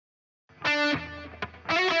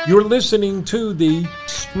You're listening to the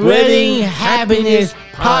Spreading Happiness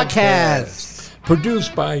Podcast.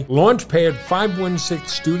 Produced by Launchpad 516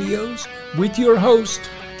 Studios with your host,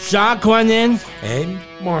 Sean Cronin and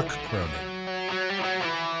Mark Cronin.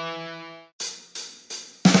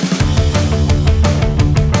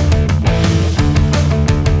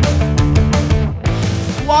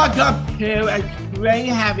 Welcome to a Spreading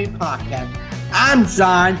Happy Podcast. I'm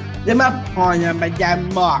Sean, then my partner, my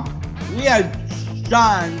dad Mark. We are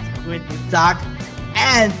Sean's with the Sock,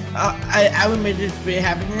 and I will make this Spreading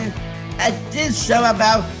Happiness at this show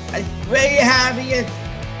about a Spreading Happiness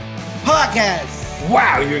Podcast.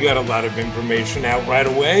 Wow, you got a lot of information out right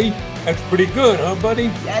away. That's pretty good, huh, buddy?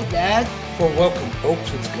 Yeah, Dad. Well, welcome,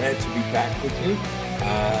 folks. It's glad to be back with you.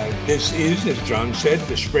 This is, as John said,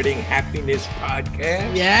 the Spreading Happiness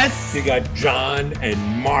Podcast. Yes. You got John and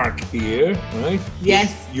Mark here, right?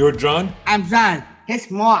 Yes. You're John? I'm John.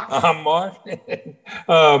 It's Mark. I'm Mark.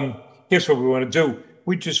 Here's what we want to do.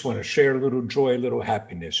 We just want to share a little joy, a little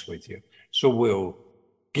happiness with you. So we'll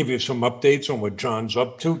give you some updates on what John's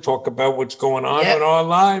up to, talk about what's going on in our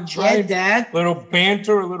lives, right? Yeah, Dad. A little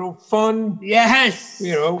banter, a little fun. Yes.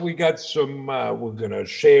 You know, we got some, we're going to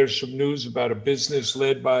share some news about a business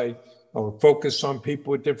led by or focused on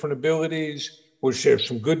people with different abilities. We'll share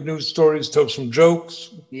some good news stories, tell some jokes.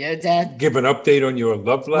 Yeah, Dad. Give an update on your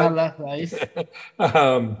love life. My love life.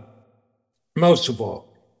 Most of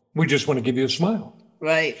all, we just want to give you a smile.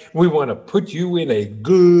 Right. We want to put you in a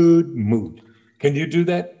good mood. Can you do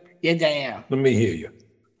that? Yeah, Dad. Let me hear you.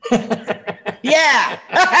 Yeah.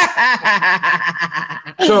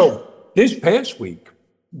 So this past week,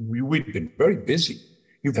 we've been very busy.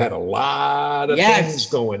 You've had a lot of things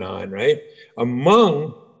going on, right?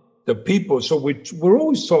 Among the people. So we're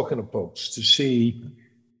always talking to folks to see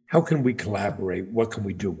how can we collaborate? What can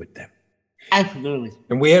we do with them? Absolutely.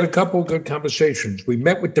 And we had a couple of good conversations. We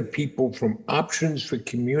met with the people from Options for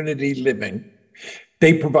Community Living.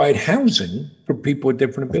 They provide housing for people with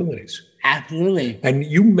different abilities. Absolutely. And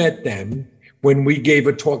you met them when we gave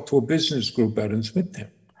a talk to a business group out in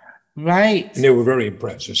Smithtown. Right. And they were very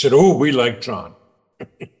impressed. They said, oh, we like John.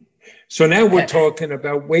 So now we're talking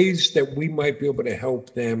about ways that we might be able to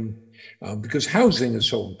help them because housing is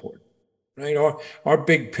so important, right? Our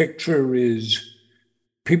big picture is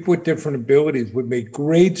people with different abilities would make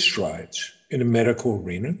great strides in the medical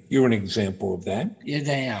arena. You're an example of that. Yes,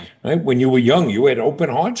 I am. Right? When you were young, you had open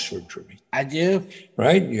heart surgery. I do.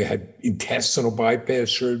 Right? You had intestinal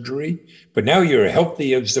bypass surgery, but now you're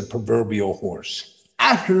healthy as the proverbial horse.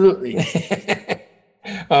 Absolutely.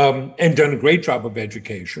 And done a great job of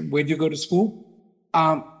education. Where'd you go to school?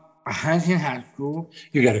 Huntington High School.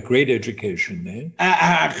 You got a great education there.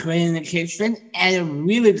 A great education and a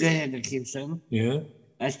really good education. Yeah.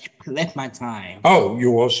 I split my time. Oh,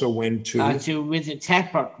 you also went to with the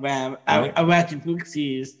tech program around the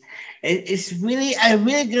Brooksies. It's really a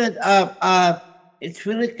really good it's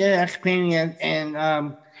really good experience and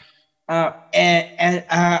I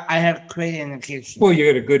have great education. Well,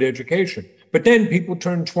 you got a good education. But then people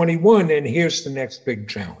turn 21 and here's the next big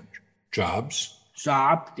challenge. Jobs.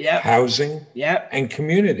 Yep. Housing. Yep. And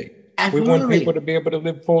community. Absolutely. We want people to be able to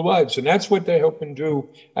live full lives. And that's what they're helping do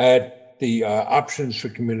at the Options for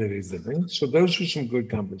Community Living. So those were some good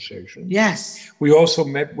conversations. Yes. We also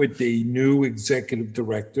met with the new executive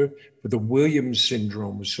director for the Williams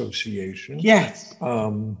Syndrome Association. Yes.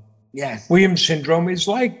 Yes. Williams syndrome is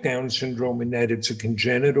like Down syndrome in that it's a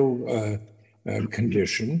congenital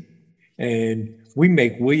condition. And we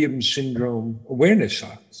make Williams Syndrome awareness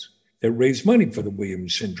socks that raise money for the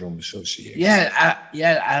Williams Syndrome Association.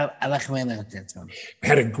 I like when I that one. We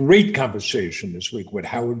had a great conversation this week with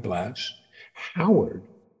Howard Blass. Howard,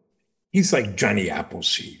 he's like Johnny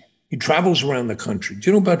Appleseed. He travels around the country. Do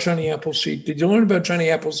you know about Johnny Appleseed? Did you learn about Johnny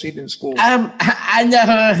Appleseed in school? I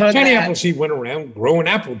never heard Johnny that. Appleseed went around growing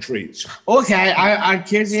apple trees. Okay, our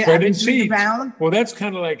kids Spreading seeds. Around. Well, that's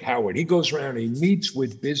kind of like Howard. He goes around and he meets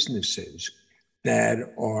with businesses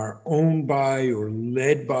that are owned by or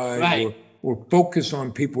led by or focus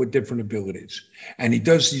on people with different abilities. And he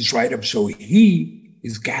does these write-ups. So he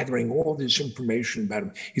is gathering all this information about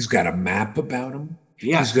him. He's got a map about him.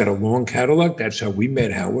 Yeah. He's got a long catalog. That's how we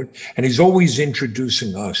met Howard. And he's always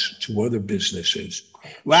introducing us to other businesses.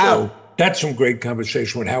 Wow. So that's some great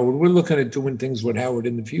conversation with Howard. We're looking at doing things with Howard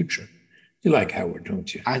in the future. You like Howard,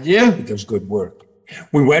 don't you? I do. He does good work.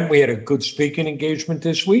 We had a good speaking engagement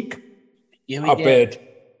this week. Yeah, up at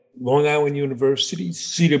Long Island University,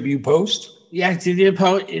 CW Post. Yeah, CW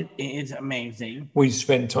Post is amazing. We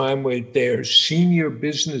spent time with their senior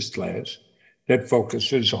business class that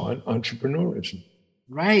focuses on entrepreneurism.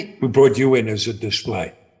 Right. We brought you in as a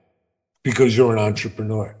display. Because you're an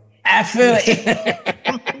entrepreneur. Absolutely.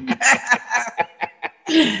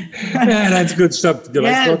 Yeah, that's good stuff. Do you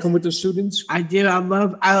like talking with the students? I do.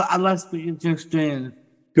 I love speaking to students.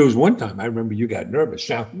 There was one time I remember you got nervous.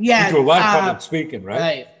 Now, you do a lot of public speaking, right?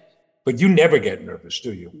 Right. But you never get nervous,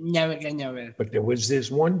 do you? Never get nervous. But there was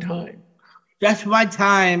this one time. Just one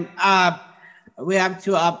time, we went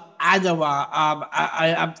to Ottawa,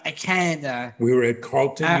 Canada. We were at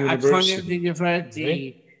Carleton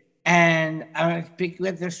University. And I was speaking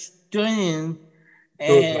with the students.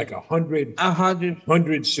 There was like 100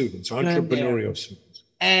 students, entrepreneurial students.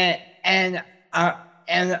 And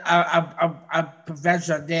a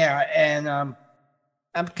professor there. And I'm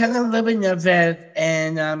kind of a little bit nervous.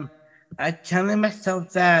 And I'm telling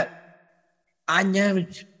myself that I never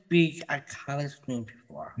speak at college student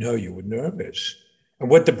before. No, you were nervous. And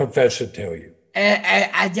what did the professor tell you?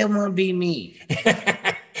 I didn't want to be me.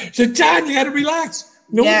 So, John, you got to relax.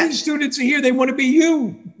 None of these students are here. They want to be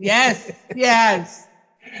you. Yes.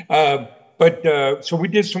 So we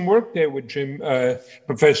did some work there with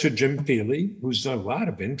Professor Jim Feely, who's done a lot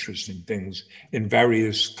of interesting things in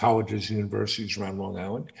various colleges and universities around Long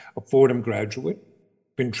Island, a Fordham graduate,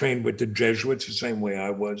 been trained with the Jesuits the same way I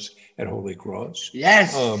was at Holy Cross.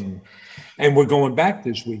 Yes. And we're going back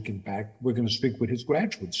this week. In fact, we're going to speak with his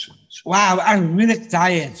graduate students. Wow, I'm really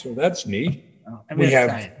excited. So that's neat. We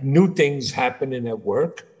have new things happening at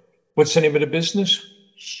work. What's the name of the business?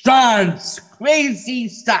 John's Crazy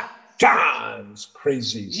Socks. John's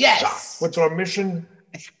Crazy Socks. What's our mission?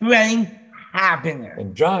 Spreading happiness.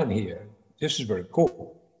 And John here, this is very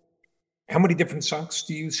cool. How many different socks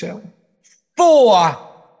do you sell?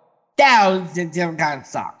 4,000 different kinds of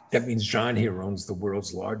socks. That means John here owns the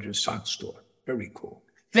world's largest sock store. Very cool.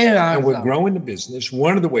 Very and awesome. we're growing the business.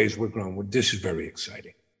 One of the ways we're growing, this is very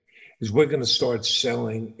exciting, is we're going to start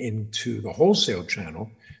selling into the wholesale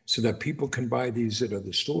channel so that people can buy these at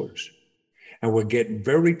other stores. And we're getting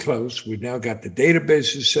very close. We've now got the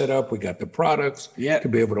databases set up. We got the products to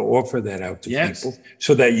be able to offer that out to people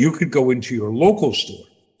so that you could go into your local store,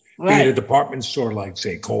 be it a department store like,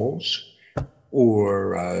 say, Kohl's,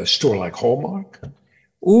 or a store like Hallmark,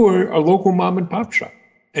 or a local mom and pop shop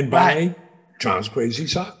and buy John's Crazy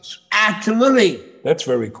Socks. Absolutely. That's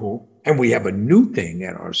very cool. And we have a new thing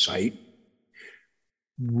at our site.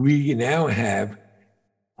 We now have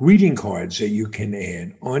greeting cards that you can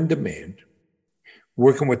add on demand,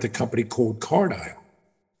 working with a company called Cardile.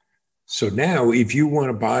 So now if you want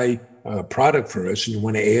to buy a product for us and you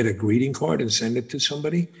want to add a greeting card and send it to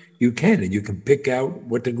somebody, you can, and you can pick out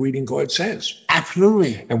what the greeting card says.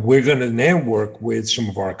 Absolutely. And we're going to now work with some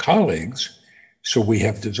of our colleagues so we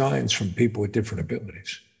have designs from people with different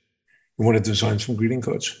abilities. You want to design some greeting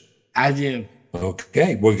cards? I do.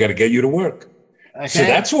 Okay, we've got to get you to work. Okay. So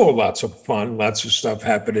that's all lots of fun, lots of stuff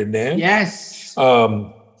happening there. Yes.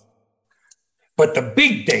 But the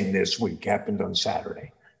big thing this week happened on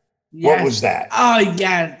Saturday. Yes. What was that? Oh,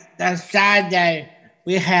 yes. That Saturday,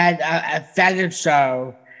 we had a fashion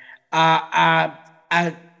show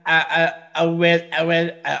with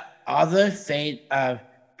other fate of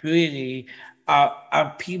beauty,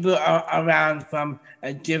 people around from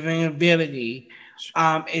a different ability.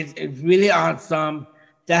 It's really awesome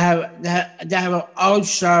to have an old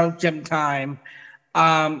show sometime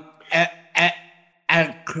at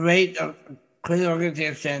great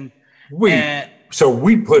organization. So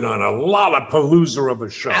we put on a lollapalooza of a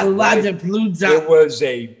show. I love the Palooza. It was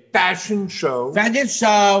a fashion show.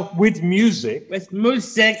 With music.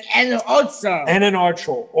 And also. And an art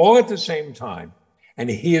show all at the same time. And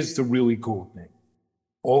here's the really cool thing.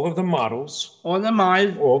 All of the models. All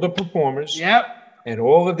the performers. And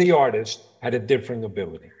all of the artists had a differing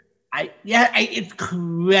ability. It's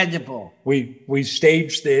incredible. We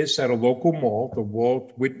staged this at a local mall, the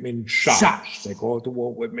Walt Whitman Shops. They call it the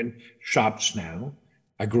Walt Whitman Shops now.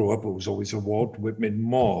 I grew up, it was always a Walt Whitman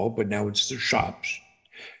Mall, but now it's the Shops.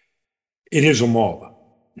 It is a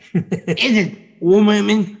mall. It is Walt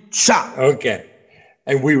Whitman Shop. Okay.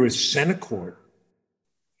 And we were center court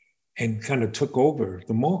and kind of took over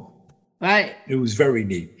the mall. Right. It was very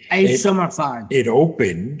neat. It's so much fun. It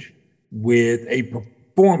opened with a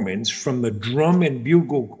performance from the Drum and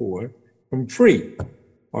Bugle Corps from Free,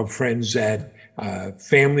 our friends at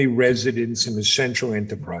Family Residence and Essential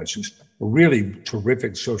Enterprises, a really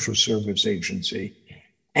terrific social service agency.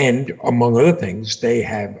 And among other things, they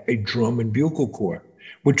have a Drum and Bugle Corps,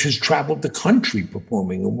 which has traveled the country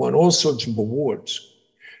performing and won all sorts of awards.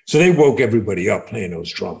 So they woke everybody up playing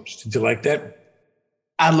those drums. Did you like that?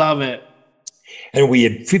 I love it. And we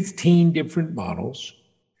had 15 different models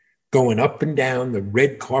going up and down the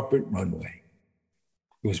red carpet runway.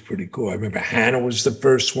 It was pretty cool. I remember Hannah was the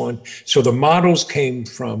first one. So the models came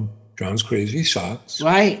from John's Crazy Socks,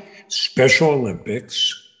 Right. Special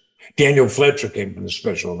Olympics. Daniel Fletcher came from the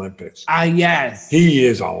Special Olympics. Yes. He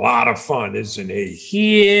is a lot of fun, isn't he?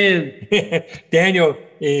 He is. Daniel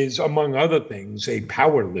is, among other things, a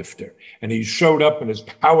power lifter. And he showed up in his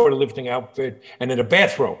powerlifting outfit and in a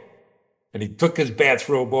bathrobe. And he took his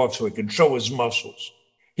bathrobe off so he could show his muscles.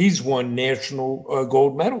 He's won national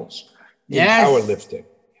gold medals in powerlifting.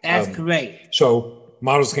 That's great. So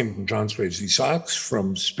models came from John's Crazy Socks,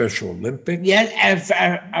 from Special Olympics. Yes,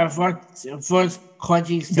 and first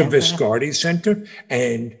coaching center. The Viscardi Center.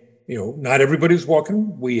 And, you know, not everybody's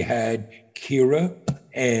walking. We had Kira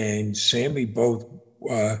and Sammy both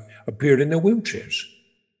appeared in their wheelchairs.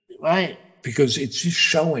 Right. Because it's just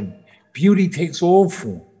showing beauty takes all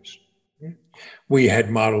forms. We had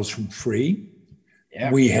models from Free.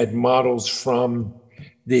 Yeah. We had models from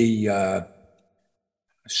the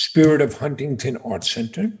Spirit of Huntington Art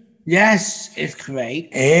Center. Yes, it's great.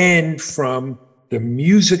 And from the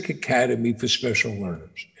Music Academy for Special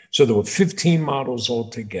Learners. So there were 15 models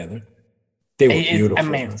altogether. They were beautiful.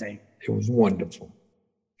 Amazing. It was wonderful.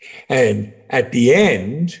 And at the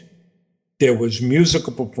end, there was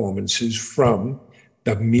musical performances from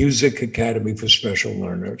the Music Academy for Special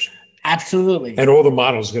Learners. Absolutely. And all the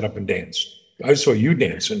models got up and danced. I saw you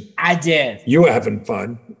dancing. I did. You were having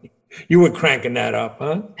fun. You were cranking that up,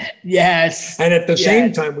 huh? Yes. And at the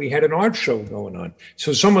same time, we had an art show going on.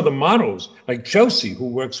 So some of the models, like Chelsea, who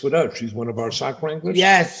works with us, she's one of our sock wranglers.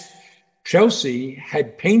 Yes. Chelsea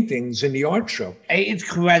had paintings in the art show. It's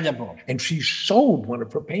incredible. And she sold one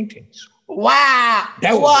of her paintings. Wow.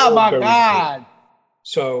 That was oh, my God. Cool.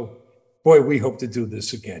 So, boy, we hope to do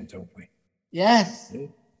this again, don't we? Yes.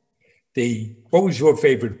 What was your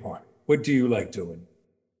favorite part? What do you like doing?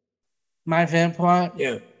 My favorite part?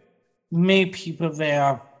 Yeah. Meet people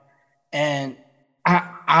there. And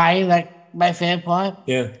I like my favorite part.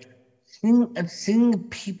 Yeah. Seeing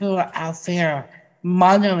people out there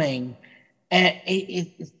modeling.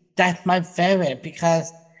 And that's my favorite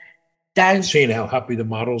because that's seeing how happy the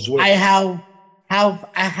models were. I'm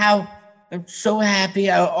so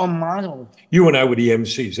happy on models. You and I were the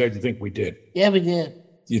MCs. How do you think we did? Yeah, we did.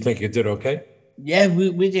 You think you did okay? Yeah,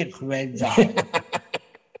 we did a great job.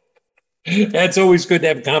 That's always good to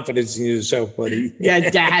have confidence in yourself, buddy. Yeah,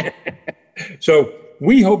 Dad. So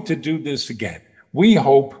we hope to do this again. We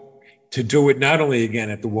hope to do it not only again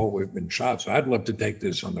at the Walt Whitman shops. I'd love to take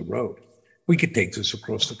this on the road. We could take this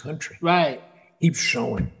across the country. Right. Keep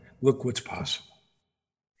showing, look what's possible.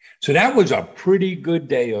 So that was a pretty good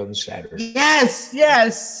day on Saturday. Yes,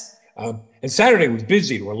 yes. And Saturday was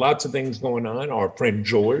busy. There were lots of things going on. Our friend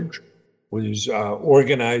George was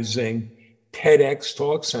organizing TEDx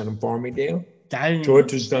talks on Farmingdale.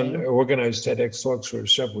 George has organized TEDx talks for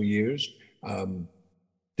several years.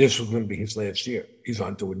 This was going to be his last year. He's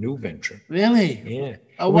on to a new venture. Really? Yeah.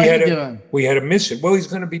 Oh, what are you doing? We had to miss it. Well, he's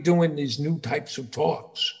going to be doing these new types of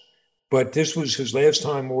talks. But this was his last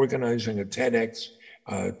time organizing a TEDx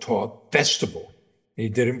talk festival. He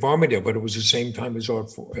did it in Farmingdale, but it was the same time as our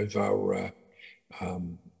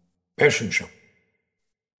fashion show.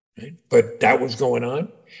 Right? But that was going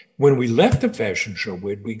on. When we left the fashion show,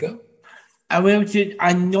 where'd we go? I went to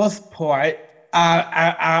Northport,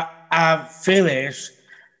 Village,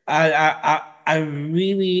 a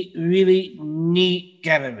really, really neat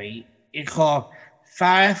gallery. It's called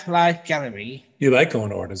Firefly Gallery. You like going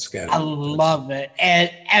to Artist Gallery? I love it.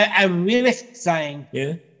 And I'm really excited.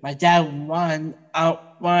 Yeah. My dad won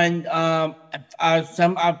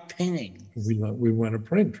some painting. We want to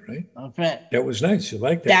print, right? A print. That was nice. You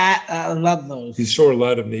liked that? I love those. You saw a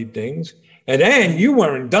lot of neat things. And then you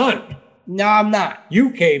weren't done. No, I'm not.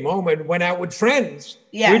 You came home and went out with friends.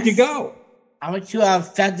 Yes. Where'd you go? I went to a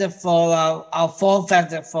festival, a fall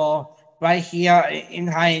festival right here in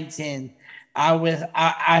Huntington.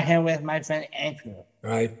 I here with my friend Andrew.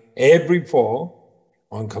 Right. Every fall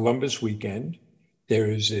on Columbus weekend, there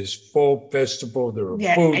is this fall festival. There are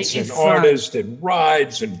booths and artists and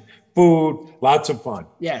rides and food, lots of fun.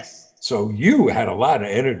 Yes. So you had a lot of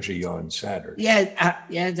energy on Saturday. Yes,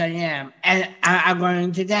 yes, I am. And I'm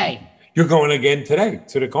going today. You're going again today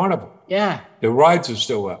to the carnival. Yeah. The rides are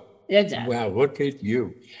still up. Yes. Wow, look at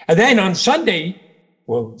you. And then on Sunday,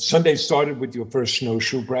 Sunday started with your first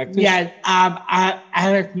snowshoe practice? Yeah, I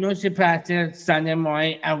had a snowshoe practice Sunday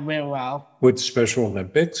morning. I went well. With Special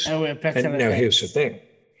Olympics? And with Special Olympics. Now here's the thing.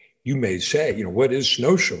 You may say, what is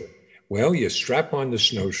snowshoeing? Well, you strap on the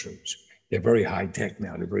snowshoes. They're very high tech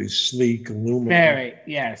now. They're very sleek, aluminum. Very,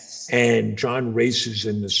 yes. And John races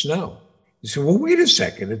in the snow. You say, well, wait a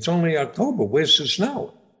second. It's only October. Where's the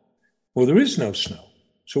snow? Well, there is no snow.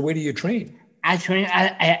 So where do you train? I train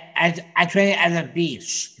I train at the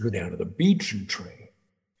beach. You go down to the beach and train.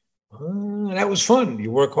 That was fun.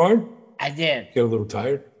 You work hard? I did. Get a little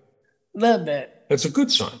tired? A little bit. That's a good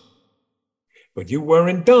sign. But you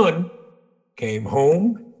weren't done. Came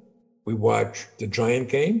home. We watched the Giant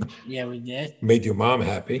game. Yeah, we did. Made your mom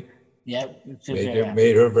happy. Yep.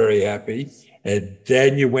 Made her very happy. And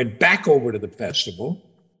then you went back over to the festival.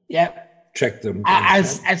 Yep. Checked them. I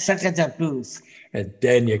stuck at the booth. And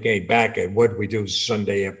then you came back, and what did we do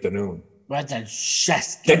Sunday afternoon? What the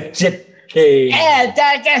chess The chip game. And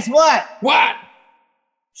guess what? What?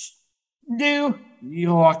 New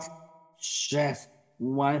York Jets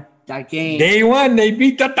won the game. They won. They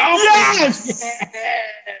beat the Dolphins.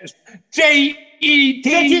 Yes!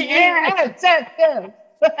 Yes! Jets.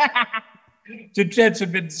 The Jets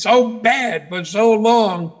have been so bad for so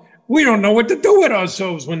long, we don't know what to do with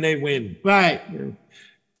ourselves when they win. Right.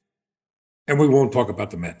 And we won't talk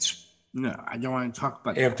about the Mets. No, I don't want to talk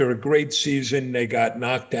about that. After a great season, they got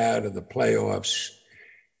knocked out of the playoffs.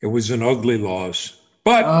 It was an ugly loss.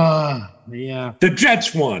 But yeah. the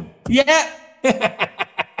Jets won. Yeah.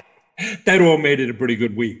 That all made it a pretty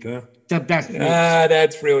good week, huh? The best week.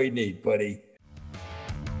 That's really neat, buddy.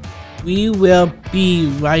 We will be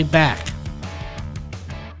right back.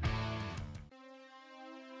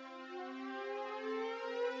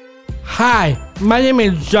 Hi, my name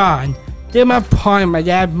is John. They're my partner, my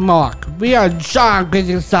dad, Mark. We are John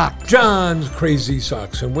Crazy Socks. John's Crazy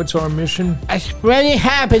Socks. And what's our mission? Spreading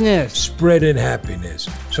happiness. Spreading happiness.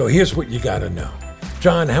 So here's what you got to know.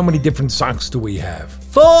 John, how many different socks do we have?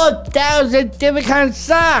 4,000 different kinds of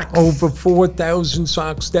socks. Over 4,000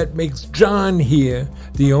 socks. That makes John here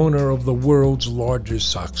the owner of the world's largest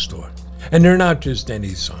sock store. And they're not just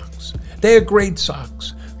any socks. They're great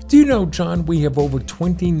socks. Do you know, John, we have over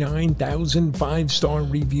 29,000 five-star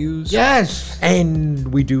reviews? Yes.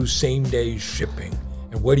 And we do same-day shipping.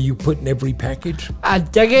 And what do you put in every package? A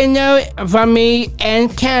ticket note from me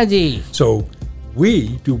and candy. So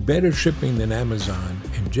we do better shipping than Amazon.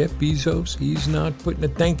 And Jeff Bezos, he's not putting a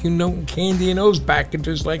thank you note and candy in those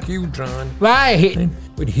packages like you, John. Right.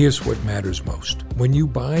 But here's what matters most. When you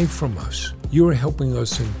buy from us, you're helping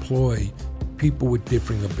us employ people with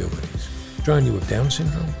differing abilities. John, you have Down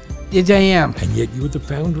syndrome? Yes, I am. And yet you're the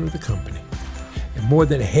founder of the company. And more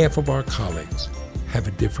than half of our colleagues have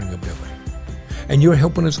a differing ability. And you're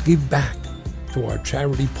helping us give back to our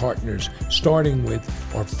charity partners, starting with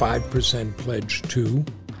our 5% pledge to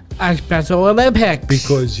A Special Olympics.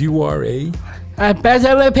 because you are a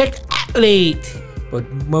Special Olympic athlete. But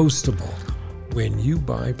most of all, when you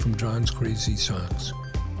buy from John's Crazy Socks,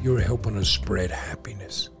 you're helping us spread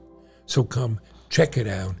happiness. So come check it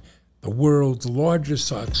out. The world's largest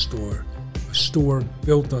sock store, a store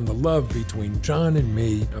built on the love between John and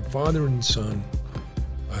me, a father and son,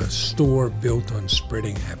 a store built on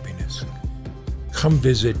spreading happiness. Come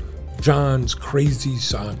visit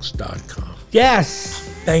johnscrazysocks.com. Yes.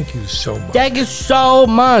 Thank you so much. Thank you so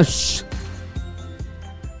much.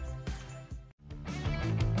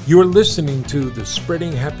 You're listening to the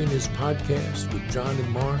Spreading Happiness podcast with John and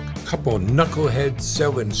Mark, a couple of knuckleheads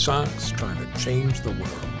selling socks trying to change the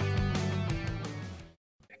world.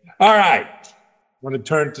 All right. Want to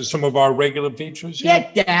turn to some of our regular features here?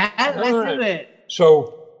 Get that. Let's All right. do it.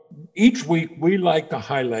 So each week we like to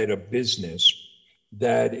highlight a business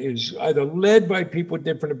that is either led by people with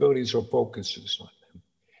different abilities or focuses on them.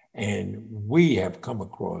 And we have come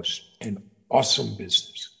across an awesome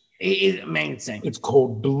business. It is amazing. It's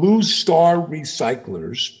called Blue Star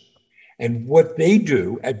Recyclers. And what they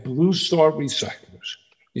do at Blue Star Recyclers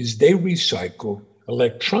is they recycle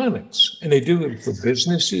electronics. And they do it for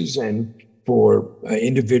businesses and for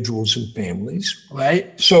individuals and families.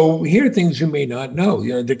 Right? So here are things you may not know.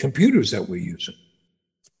 You know, the computers that we're using,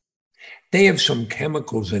 they have some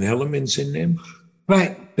chemicals and elements in them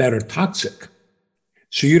Right. that are toxic.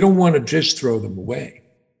 So you don't want to just throw them away.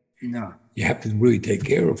 No. You have to really take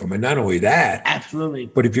care of them. And not only that, Absolutely.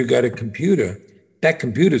 but if you've got a computer, that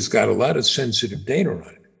computer's got a lot of sensitive data on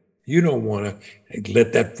it. You don't want to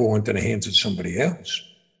let that fall into the hands of somebody else.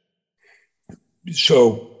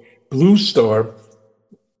 So Blue Star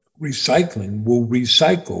Recycling will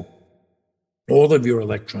recycle all of your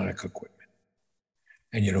electronic equipment.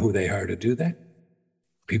 And you know who they hire to do that?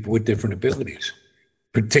 People with different abilities,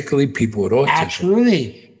 particularly people with autism.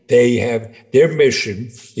 Absolutely. They have, their mission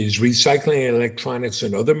is recycling electronics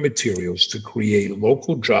and other materials to create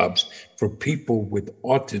local jobs for people with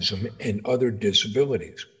autism and other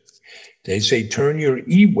disabilities. They say, turn your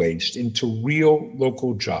e-waste into real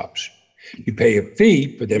local jobs. You pay a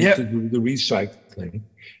fee for them Yep. to do the recycling,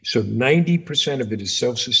 So 90% of it is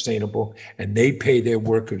self-sustainable, and they pay their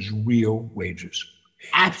workers real wages.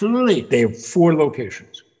 Absolutely. They have 4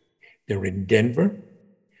 locations. They're in Denver,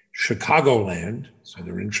 Chicagoland, so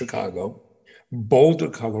they're in Chicago, Boulder,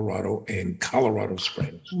 Colorado, and Colorado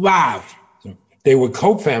Springs. Wow. So they were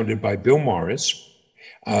co-founded by Bill Morris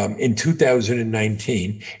in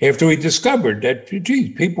 2019, after he discovered that,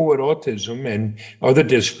 geez, people with autism and other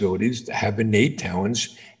disabilities have innate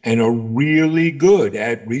talents and are really good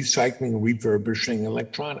at recycling and refurbishing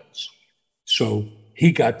electronics. So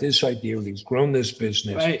he got this idea, he's grown this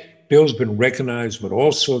business. Right. Bill's been recognized with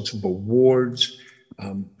all sorts of awards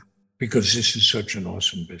because this is such an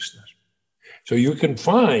awesome business. So you can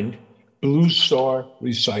find Blue Star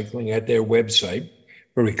Recycling at their website,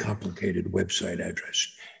 very complicated website address.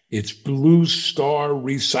 It's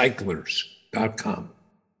bluestarrecyclers.com.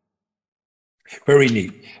 Very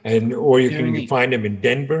neat. And or you can find them in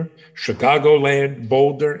Denver, Chicagoland,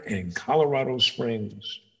 Boulder, and Colorado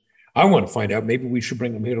Springs. I want to find out, maybe we should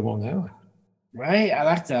bring them here to Long Island. Right, I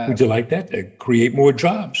like that. Would you like that? To create more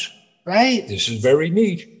jobs. Right. This is very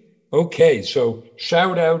neat. Okay, so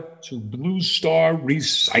shout out to Blue Star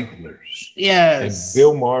Recyclers. Yes. And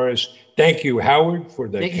Bill Morris. Thank you, Howard, for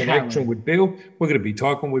the Thank you, connection Howard. with Bill. We're going to be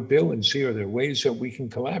talking with Bill and see are there ways that we can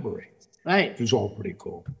collaborate. Right. It's all pretty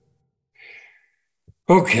cool.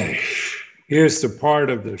 Okay, here's the part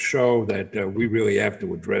of the show that we really have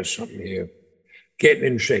to address something here. Getting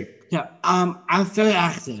in shape. Yeah. I'm very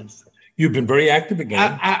active. You've been very active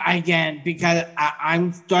again. Again, because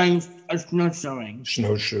I'm starting a snowshoeing.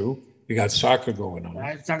 Snowshoe. You got soccer going on.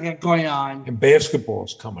 There's something going on. And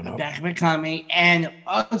basketball's coming up. Basketball coming, and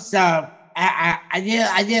also I did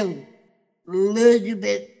a little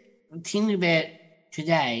bit, a teeny bit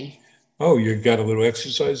today. Oh, you got a little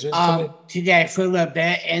exercise in today? Today for a little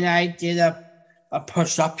bit, and I did a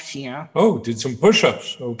push-ups here. Oh, did some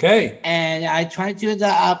push-ups. Okay. And I tried to do the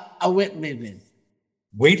a weightlifting.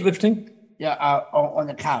 Weightlifting? Yeah, on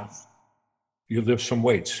the couch. You lift some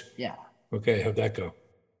weights. Yeah. Okay, how'd that go?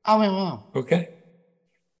 I went well. Okay.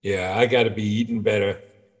 Yeah, I got to be eating better.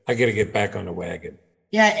 I got to get back on the wagon.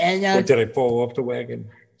 Yeah, and Or did I fall off the wagon?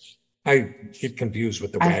 I get confused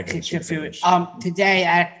with the wagons. Today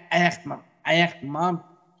I asked mom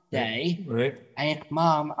today. Right. I asked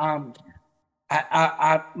mom,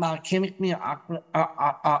 Mom, can you make me an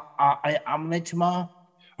omelet tomorrow?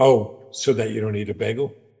 Oh, so that you don't eat a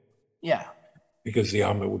bagel? Yeah. Because the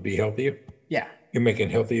omelet would be healthier? Yeah. You're making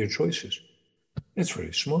healthier choices. That's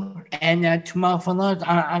really smart. And tomorrow for lunch,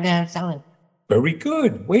 I'm gonna have salad. Very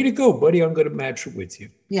good. Way to go, buddy. I'm going to match it with you.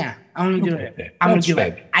 Yeah, I'm gonna do it. Okay. I'm gonna That's do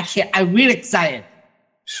fab. it. I'm really excited.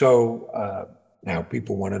 So now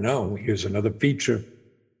people want to know, here's another feature.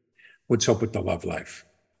 What's up with the love life?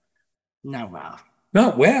 No, well.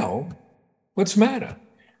 Not well. What's the matter?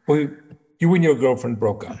 Well, you and your girlfriend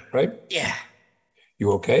broke up, right? Yeah.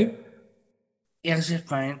 You okay? Yes, it's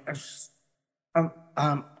fine.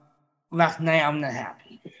 Last night I'm not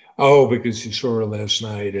happy. Oh, because you saw her last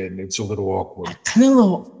night and it's a little awkward. Kind of a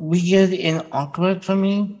little weird and awkward for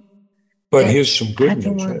me. But Yeah. here's some I good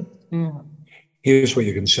don't news, want- right? Yeah. Here's what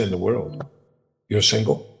you can send the world. You're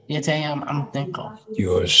single. Yes, I am. I'm thankful.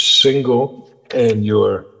 You're single and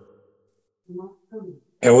you're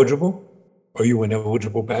eligible. Are you an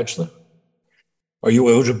eligible bachelor? Are you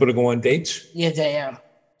eligible to go on dates? Yes, I am.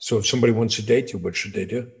 So if somebody wants to date you, what should they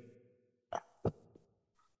do?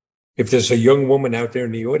 If there's a young woman out there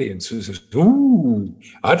in the audience who says, ooh,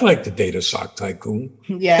 I'd like to date a sock tycoon.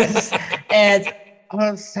 Yes. And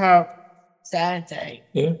also Saturday,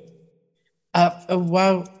 Yeah.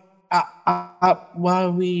 while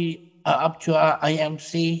we are up to our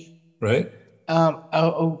IMC, Right.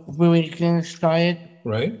 we're getting started.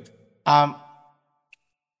 Right.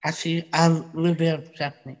 Actually, a little bit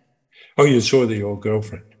upset me. Oh, you saw the old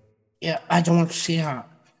girlfriend. Yeah, I don't want to see her.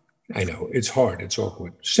 I know. It's hard. It's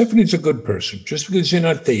awkward. Stephanie's a good person. Just because you're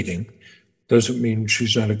not dating doesn't mean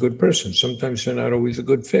she's not a good person. Sometimes they're not always a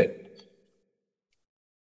good fit.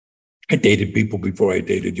 I dated people before I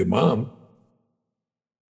dated your mom.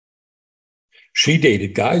 She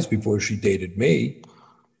dated guys before she dated me.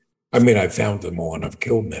 I mean, I found them all and I've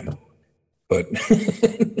killed them. But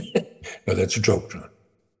no, that's a joke, John.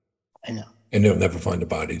 I know. And they'll never find the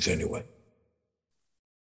bodies anyway.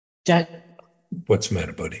 That, What's the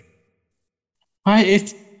matter, buddy? I'm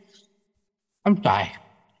sorry.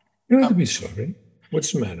 You don't have to be sorry.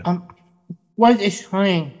 What's the matter? What is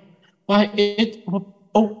trying? What a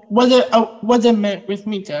man with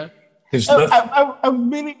me, Dad. There's nothing. I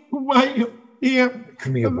really want you here.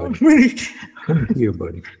 Come here, buddy. Really, Come here,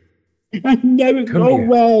 buddy. I never Come go here.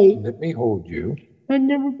 away. Let me hold you. I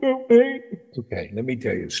never got paid. Okay, let me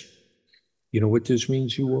tell you. You know what this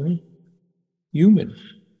means you are? Human.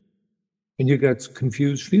 And you got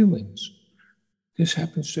confused feelings. This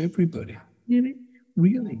happens to everybody. Really?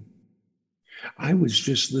 Really. I was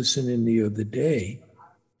just listening the other day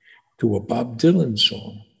to a Bob Dylan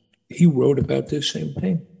song. He wrote about this same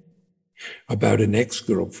thing, about an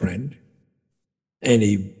ex-girlfriend. And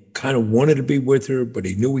he kind of wanted to be with her, but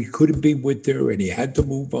he knew he couldn't be with her and he had to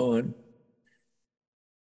move on.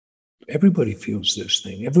 Everybody feels this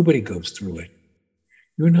thing. Everybody goes through it.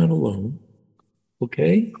 You're not alone,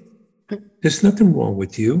 okay? There's nothing wrong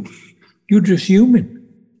with you. You're just human,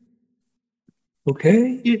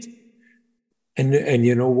 okay? And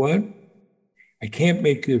you know what? I can't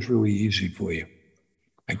make this really easy for you.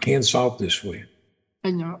 I can't solve this for you.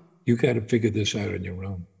 I know. You got to figure this out on your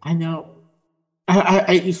own. I know.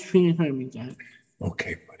 I just feel for me, Dad.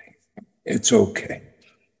 Okay, buddy. It's okay.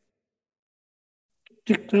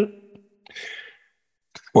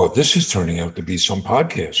 Well, this is turning out to be some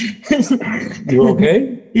podcast. You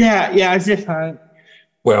okay? Yeah, it's just fine.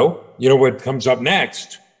 Well, you know what comes up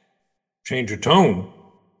next? Change your tone.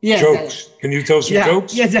 Yeah. Jokes. Can you tell some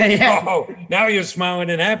jokes? Yes, I am. Oh, now you're smiling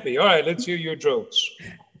and happy. All right, let's hear your jokes.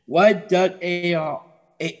 What does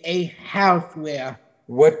a house wear?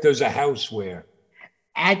 What does a house wear?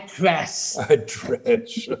 A dress. A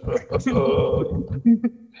dress.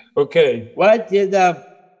 Okay. What did the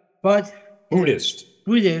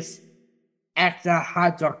Buddhist. ask the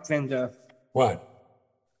hot dog vendor? What?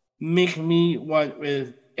 Make me one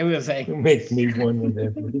with everything. Make me one with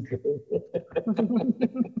everything.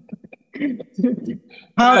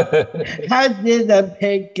 How did the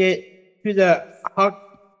pig get to the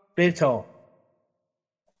hospital?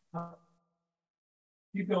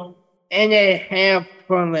 You don't. In a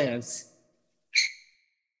ambulance.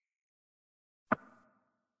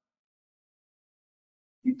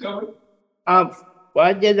 You don't.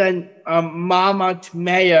 What did a mama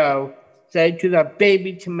tomato say to the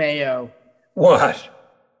baby tomato? What?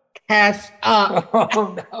 Catch up.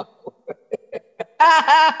 Oh, no.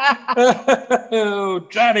 Oh,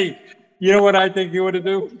 Johnny, you know what I think you ought to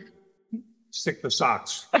do? Stick the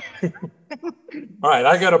socks. All right,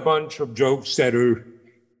 I got a bunch of jokes that are,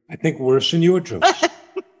 I think, worse than your jokes.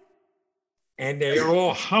 And they are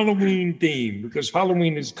all Halloween themed because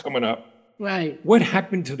Halloween is coming up. Right. What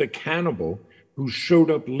happened to the cannibal who showed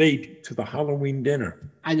up late to the Halloween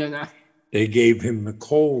dinner? I don't know. They gave him the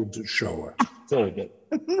cold shower. Very good.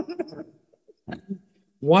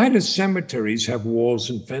 Why do cemeteries have walls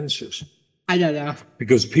and fences? I don't know.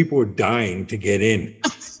 Because people are dying to get in.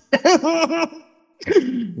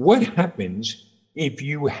 What happens if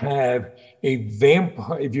you have a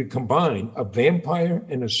vampire, if you combine a vampire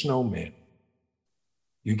and a snowman?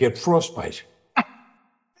 You get frostbite.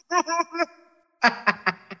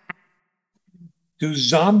 Do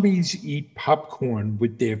zombies eat popcorn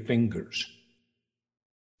with their fingers?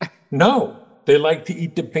 No, they like to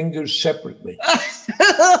eat the fingers separately.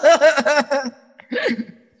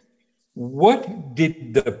 What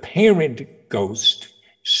did the parent ghost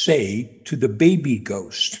say to the baby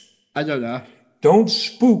ghost? I don't know. Don't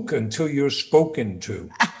spook until you're spoken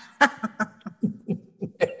to.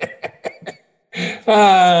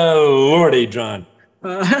 Lordy, John.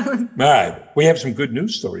 All right, we have some good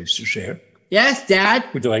news stories to share. Yes, Dad.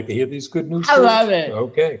 Would you like to hear these good news I stories? love it.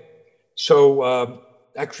 Okay. So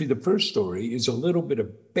actually, the first story is a little bit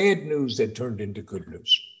of bad news that turned into good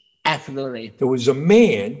news. Absolutely. There was a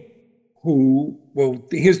man who, well,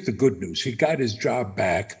 here's the good news. He got his job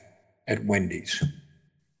back at Wendy's.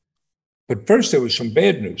 But first, there was some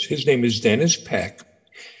bad news. His name is Dennis Peck,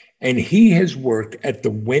 and he has worked at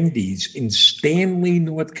the Wendy's in Stanley,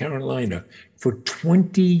 North Carolina for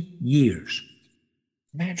 20 years.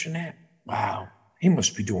 Imagine that. Wow. He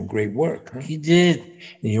must be doing great work, huh? He did.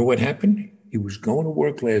 And you know what happened? He was going to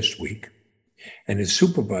work last week, and his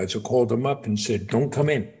supervisor called him up and said, "Don't come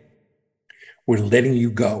in. We're letting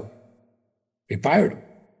you go." They fired him. And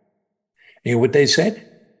you know what they said?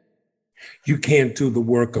 You can't do the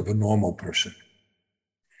work of a normal person.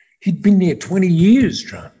 He'd been there 20 years,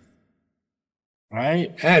 John.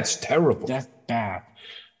 Right? That's terrible. That's bad.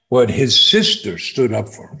 But his sister stood up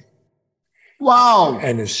for him. Wow.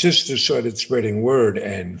 And his sister started spreading word,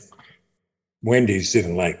 and Wendy's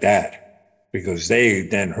didn't like that because they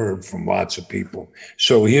then heard from lots of people.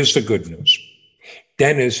 So here's the good news.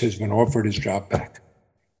 Dennis has been offered his job back.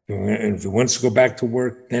 And if he wants to go back to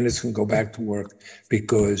work, Dennis can go back to work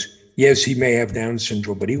because, yes, he may have Down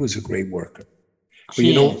syndrome, but he was a great worker. But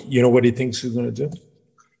you know what he thinks he's going to do?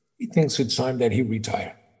 He thinks it's time that he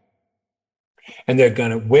retire. And they're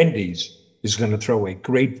going to, Wendy's is going to throw a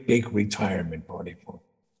great big retirement party for him.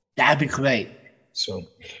 That'd be great. So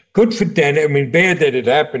good for Dennis. I mean, bad that it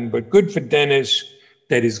happened, but good for Dennis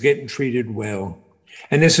that he's getting treated well.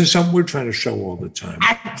 And this is something we're trying to show all the time.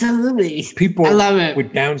 Absolutely. People I love it.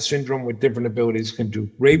 with Down syndrome, with different abilities, can do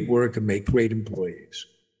great work and make great employees.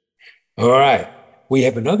 All right. We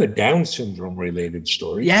have another Down syndrome related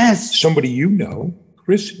story. Yes. Somebody you know,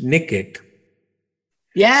 Chris Nikic,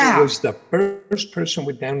 Yeah. was the first person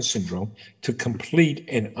with Down syndrome to complete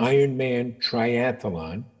an Ironman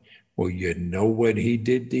triathlon. Well, you know what he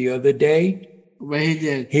did the other day? What he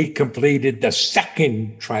did. He completed his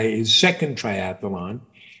second triathlon,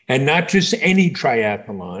 and not just any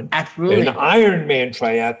triathlon, Absolutely. an Ironman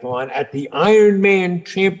triathlon at the Ironman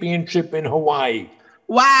Championship in Hawaii. You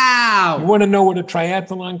Wow. want to know what a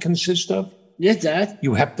triathlon consists of? Yes, Dad.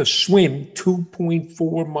 You have to swim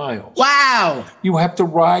 2.4 miles. Wow. You have to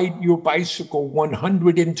ride your bicycle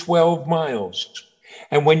 112 miles.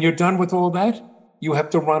 And when you're done with all that, you have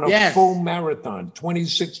to run a Yes. full marathon,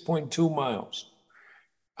 26.2 miles.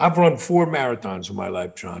 I've run 4 marathons in my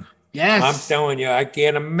life, John. Yes. I'm telling you, I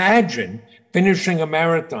can't imagine finishing a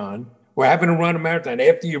marathon or having to run a marathon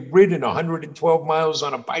after you've ridden 112 miles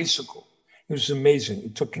on a bicycle. It was amazing.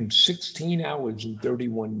 It took him 16 hours and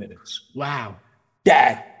 31 minutes. Wow.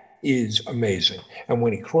 That is amazing. And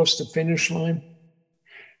when he crossed the finish line,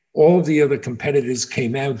 all of the other competitors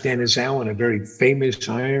came out. Dennis Allen, a very famous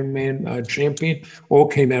Ironman champion, all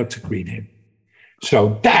came out to greet him.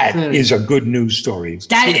 So that is a good news story.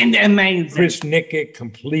 That is amazing. Chris Nikic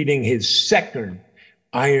completing his second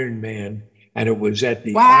Ironman, and it was at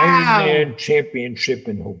the Wow. Ironman Championship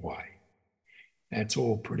in Hawaii. That's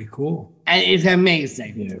all pretty cool. And it's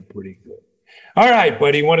amazing. Yeah, pretty good. All right,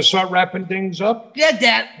 buddy, you want to start wrapping things up? Yeah,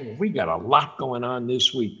 Dad. We got a lot going on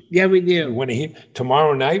this week. Yeah, we You do. want to hear?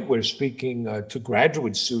 Tomorrow night, we're speaking to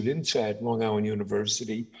graduate students at Long Island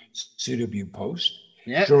University, CW Post.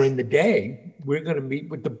 Yeah. During the day, we're going to meet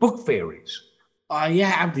with the book fairies. Oh,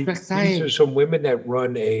 yeah, I'm so These are excited. some women that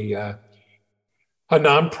run a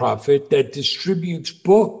nonprofit that distributes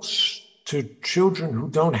books to children who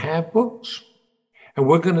don't have books. And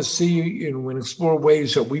we're going to see and explore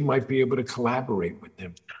ways that we might be able to collaborate with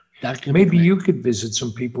them. That could be Maybe great. you could visit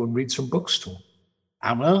some people and read some books to them.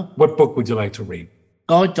 I will. What book would you like to read?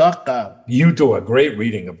 Go, dog, go. You do a great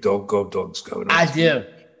reading of Dog Go, Dogs Go. I do.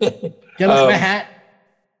 Give us my hat.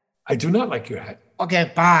 I do not like your hat.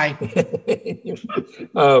 Okay, bye.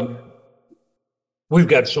 We've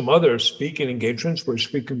got some other speaking engagements. We're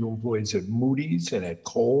speaking to employees at Moody's and at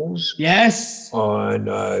Kohl's Yes. on,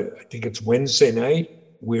 I think it's Wednesday night.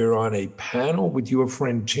 We're on a panel with your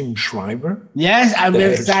friend Tim Schreiber, Yes, I'm the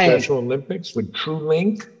very head of excited. Special Olympics with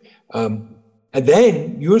TrueLink. And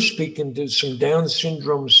then you're speaking to some Down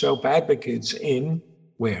syndrome self-advocates in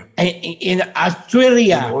where? In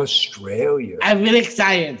Australia. In Australia. I'm really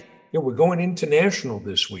excited. Yeah, we're going international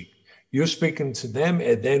this week. You're speaking to them,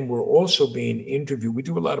 and then we're also being interviewed. We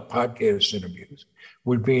do a lot of podcast interviews.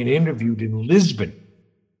 We're being interviewed in Lisbon,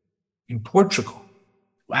 in Portugal.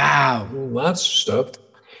 Wow. Lots of stuff.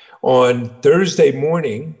 On Thursday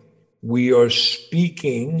morning, we are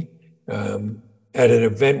speaking at an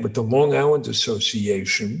event with the Long Island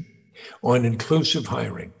Association on inclusive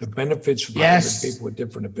hiring, the benefits of hiring Yes. people with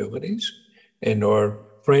different abilities. And our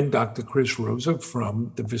friend, Dr. Chris Rosa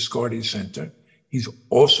from the Viscardi Center, he's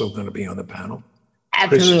also going to be on the panel.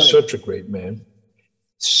 Chris Absolutely. is such a great man.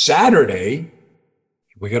 Saturday,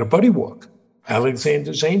 we got a buddy walk,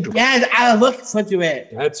 Alexander's Angel. Yes, I look forward to it.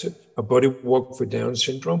 That's it, a buddy walk for Down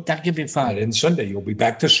syndrome. That could be And fun. then Sunday, you'll be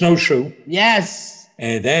back to Snowshoe. Yes.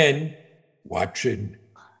 And then watching,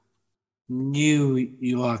 New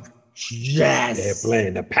York they're Jets.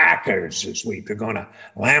 playing the Packers this week. They're going to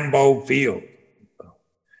Lambeau Field.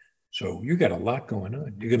 So you got a lot going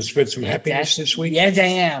on. You're going to spread some happiness this week? Yes, I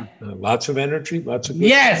am. Lots of energy, lots of good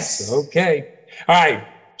Yes. stuff. Okay. All right.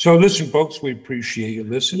 So listen, folks, we appreciate you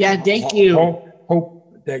listening. Yeah, thank you.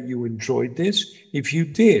 Hope that you enjoyed this. If you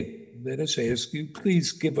did, let us ask you,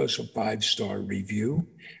 please give us a 5-star review.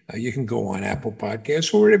 You can go on Apple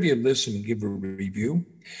Podcasts or wherever you listen and give a review.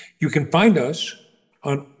 You can find us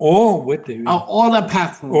on all the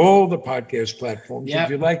podcast platforms. Yep. If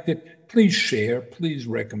you liked it, please share. Please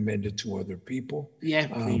recommend it to other people. Yeah,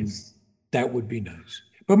 please. That would be nice.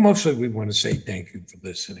 But mostly we want to say thank you for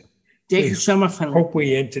listening. Thank you so much for Hope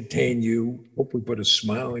we entertain you. Hope we put a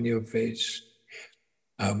smile on your face.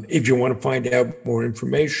 If you want to find out more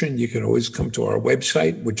information, you can always come to our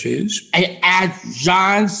website, which is at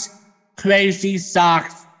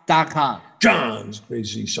johnscrazysocks.com.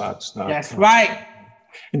 johnscrazysocks.com. That's right.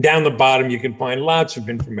 And down the bottom, you can find lots of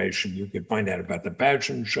information. You can find out about the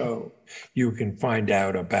Passion Show. You can find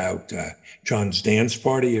out about John's Dance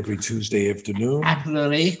Party every Tuesday afternoon.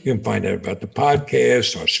 Absolutely. You can find out about the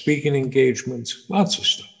podcast, our speaking engagements, lots of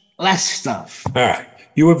stuff. Less stuff. All right.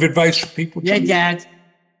 You have advice for people? Yeah, Dad.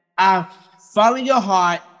 Follow your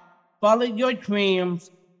heart, follow your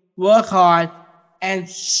dreams, work hard, and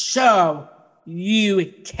so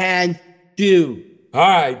you can do. All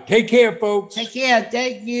right. Take care, folks. Take care.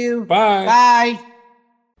 Thank you. Bye. Bye.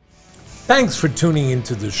 Thanks for tuning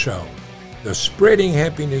into the show. The Spreading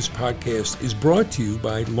Happiness podcast is brought to you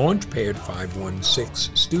by Launchpad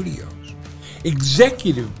 516 Studios.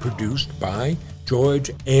 Executive produced by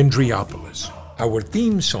George Andriopoulos. Our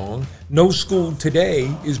theme song, No School Today,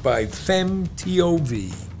 is by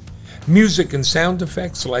FemTOV. Music and sound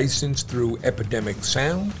effects licensed through Epidemic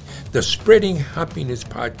Sound. The Spreading Happiness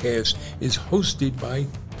podcast is hosted by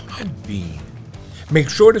Podbean. Make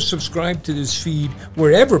sure to subscribe to this feed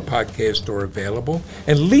wherever podcasts are available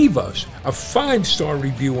and leave us a 5-star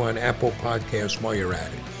review on Apple Podcasts while you're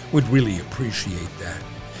at it. We'd really appreciate that.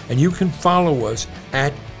 And you can follow us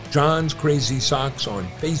at John's Crazy Socks on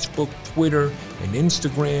Facebook, Twitter, and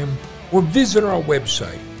Instagram, or visit our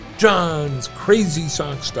website,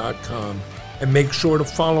 johnscrazysocks.com, and make sure to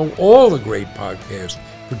follow all the great podcasts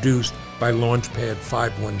produced by Launchpad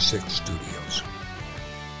 516 Studios.